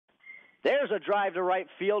There's a drive to right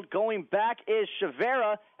field. Going back is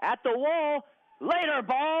Chavera at the wall. Later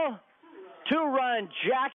ball. 2-run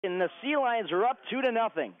jack, and the Sea Lions are up 2-0.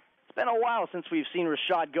 It's been a while since we've seen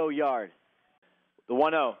Rashad go yard. The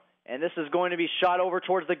 1-0. And this is going to be shot over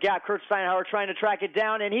towards the gap. Kurt Steinhauer trying to track it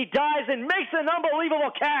down, and he dives and makes an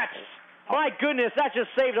unbelievable catch. My goodness, that just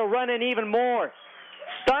saved a run and even more.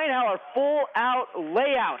 Steinhauer full-out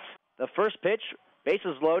layout. The first pitch,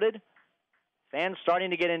 bases loaded. Fans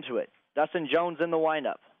starting to get into it. Dustin Jones in the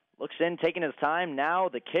windup. Looks in, taking his time. Now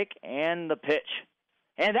the kick and the pitch.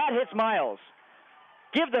 And that hits Miles.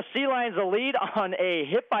 Give the Sea Lions a lead on a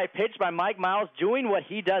hit-by-pitch by Mike Miles, doing what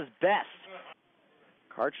he does best.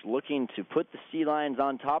 Karch looking to put the Sea Lions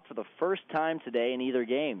on top for the first time today in either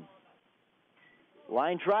game.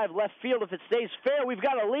 Line drive left field. If it stays fair, we've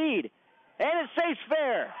got a lead. And it stays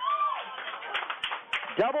fair.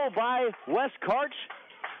 Double by Wes Karch.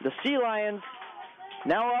 The Sea Lions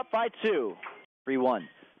now up by 2. 3-1.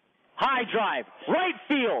 High drive. Right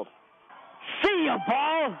field. See ya,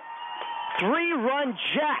 ball. 3-run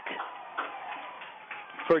jack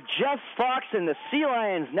for Jeff Fox, and the Sea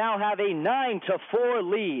Lions now have a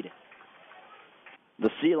 9-4 lead. The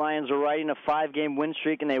Sea Lions are riding a 5-game win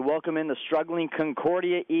streak, and they welcome in the struggling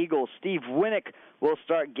Concordia Eagles. Steve Winnick will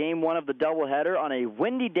start Game 1 of the doubleheader on a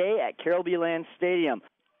windy day at Caribbean Land Stadium.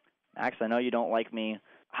 Max, I know you don't like me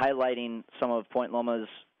highlighting some of Point Loma's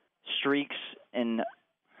streaks and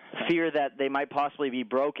fear that they might possibly be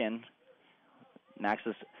broken. Max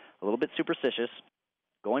is a little bit superstitious.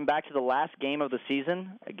 Going back to the last game of the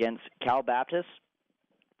season against Cal Baptist,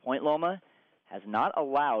 Point Loma has not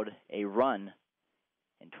allowed a run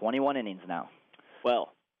in 21 innings now.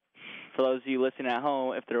 Well, for those of you listening at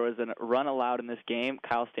home, if there was a run allowed in this game,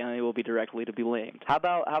 Kyle Stanley will be directly to be blamed. How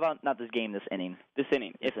about not this game, this inning? This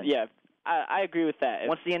inning. Yeah, I agree with that.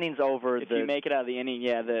 Once the inning's over, if you make it out of the inning,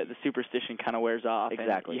 yeah, the superstition kind of wears off.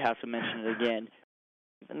 Exactly. And you have to mention it again.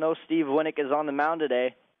 Even though Steve Winnick is on the mound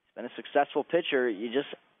today, he's been a successful pitcher, you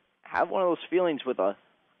just have one of those feelings with a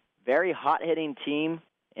very hot-hitting team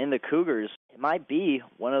in the Cougars. It might be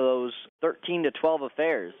one of those 13-12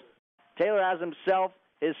 affairs. Taylor has himself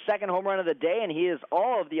his second home run of the day, and he is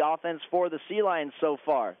all of the offense for the Sea Lions so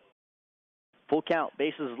far. Full count,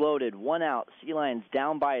 bases loaded, 1 out. Sea Lions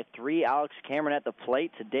down by 3. Alex Cameron at the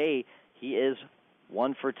plate. Today, he is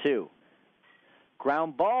 1 for 2.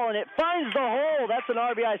 Ground ball, and it finds the hole. That's an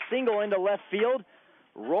RBI single into left field.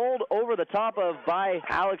 Rolled over the top of by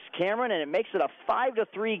Alex Cameron, and it makes it a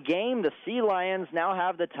 5-3 game. The Sea Lions now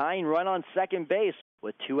have the tying run on second base.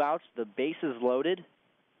 With 2 outs, the bases loaded,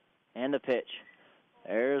 and the pitch.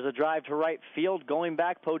 There's a drive to right field. Going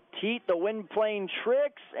back, Poteet, the wind playing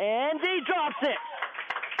tricks, and he drops it.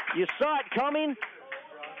 You saw it coming.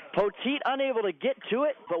 Poteet unable to get to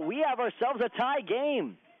it, but we have ourselves a tie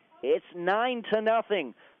game. It's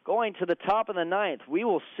 9-0 going to the top of the 9th. We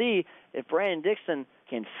will see if Brandon Dixon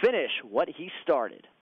can finish what he started.